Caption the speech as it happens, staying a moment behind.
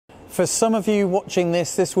For some of you watching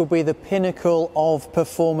this will be the pinnacle of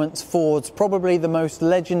performance Fords, probably the most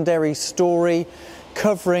legendary story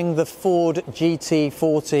covering the Ford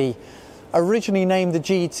GT40. Originally named the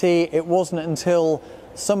GT, it wasn't until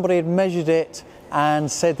somebody had measured it and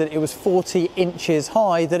said that it was 40 inches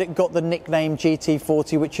high that it got the nickname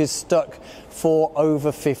GT40, which is stuck for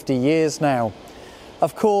over 50 years now.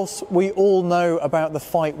 Of course, we all know about the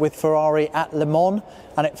fight with Ferrari at Le Mans,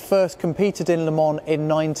 and it first competed in Le Mans in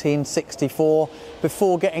 1964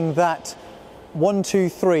 before getting that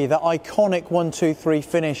 1-2-3, that iconic 1-2-3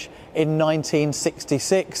 finish in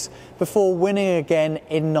 1966, before winning again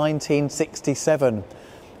in 1967.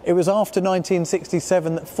 It was after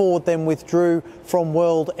 1967 that Ford then withdrew from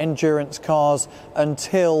World Endurance Cars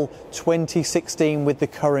until 2016 with the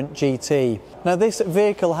current GT. Now this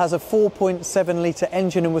vehicle has a 4.7 litre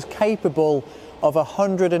engine and was capable of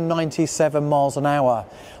 197 miles an hour.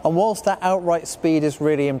 And whilst that outright speed is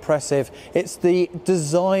really impressive, it's the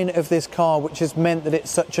design of this car which has meant that it's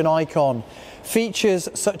such an icon. Features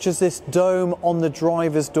such as this dome on the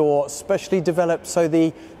driver's door, specially developed so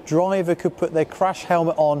the driver could put their crash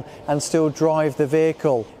helmet on and still drive the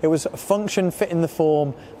vehicle. It was function fitting the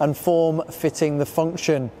form and form fitting the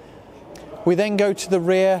function. We then go to the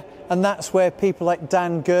rear, and that's where people like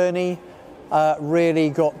Dan Gurney really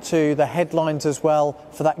got to the headlines as well,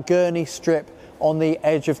 for that gurney strip on the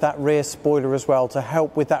edge of that rear spoiler as well, to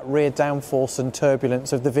help with that rear downforce and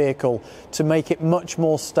turbulence of the vehicle, to make it much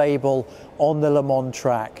more stable on the Le Mans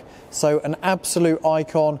track. So an absolute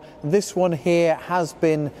icon. This one here has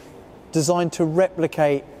been designed to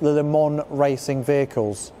replicate the Le Mans racing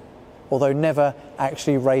vehicles, although never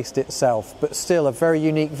actually raced itself, but still a very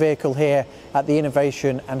unique vehicle here at the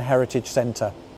Innovation and Heritage Centre.